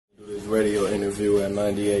radio interview at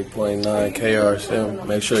 98.9 KRSM.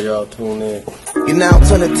 Make sure y'all tune in. You now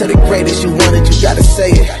turn it to the greatest, you want it, you gotta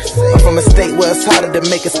say it. I'm from a state where it's harder to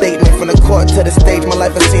make a statement. From the court to the stage, my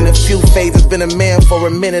life has seen a few phases. Been a man for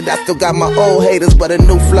a minute, I still got my old haters, but a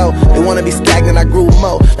new flow. They wanna be stagnant, I grew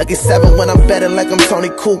more. Lucky 7 when I'm betting like I'm Tony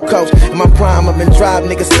Kukoc. In my prime, I'm in drive,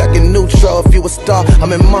 niggas stuck in neutral. If you a star,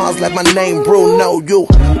 I'm in Mars like my name Bruno. You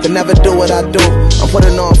can never do what I do. I'm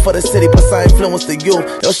putting on for the city, plus I influence to you.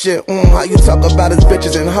 Your shit, how you talk about his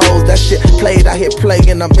bitches and hoes. That shit played, I hit play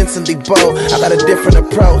and I'm instantly bold. I got a different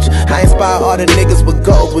approach. I inspire all the niggas with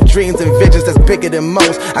goals, with dreams and visions that's bigger than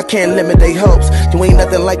most. I can't limit their hopes. You ain't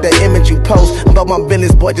nothing like that image you post. I'm about my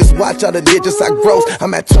business, boy, just watch all the digits I gross.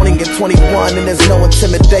 I'm at 20 and 21 and there's no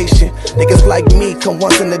intimidation. Niggas like me come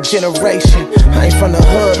once in a generation. I ain't from the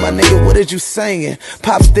hood, my nigga, what is you saying?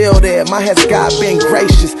 Pop still there, my head's God been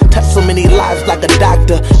gracious. Touched so many lives like a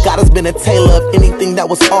doctor. God has been a tailor of anything that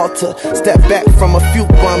was altered. Step back from a few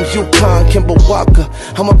bums, Yukon, Kimber Walker.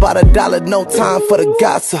 I'm about $1, no time for the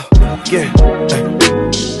gossip. Yeah.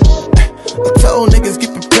 I told niggas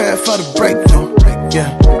get prepared for the breakthrough.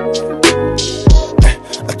 Yeah.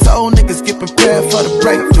 I told niggas get prepared for the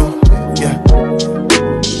breakthrough. Yeah.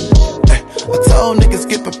 I told niggas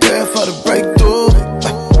get prepared for the breakthrough.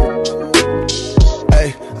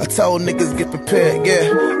 I told niggas get prepared, yeah.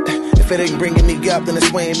 If it ain't bringing me up, then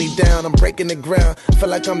it's weighing me down. I'm breaking the ground, feel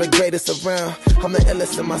like I'm the greatest around. I'm the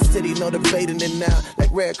illest in my city, no debating it now.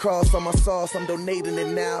 Like Red Cross on my sauce, I'm donating it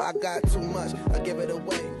now. I got too much, I give it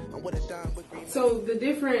away. I'm with a dime with green. So the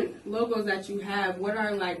different logos that you have, what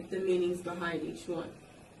are like the meanings behind each one?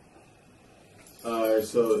 Alright,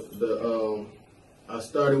 so I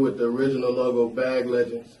started with the original logo, Bag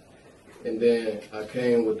Legends, and then I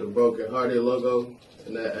came with the Broken Hearted logo.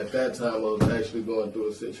 And at that time, I was actually going through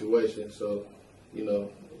a situation, so, you know,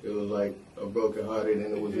 it was like a broken hearted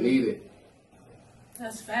and it was needed.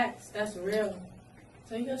 That's facts. That's real.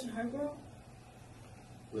 So you got your heart broke?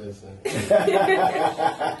 Listen.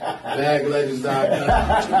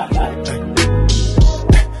 BagLegends.com.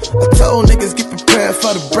 I told niggas get prepared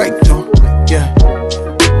for the breakthrough. Yeah.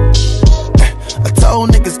 I told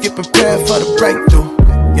niggas get prepared for the breakthrough.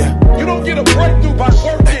 Yeah. You don't get a breakthrough by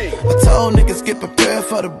working. I told niggas get prepared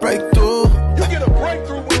for the breakthrough.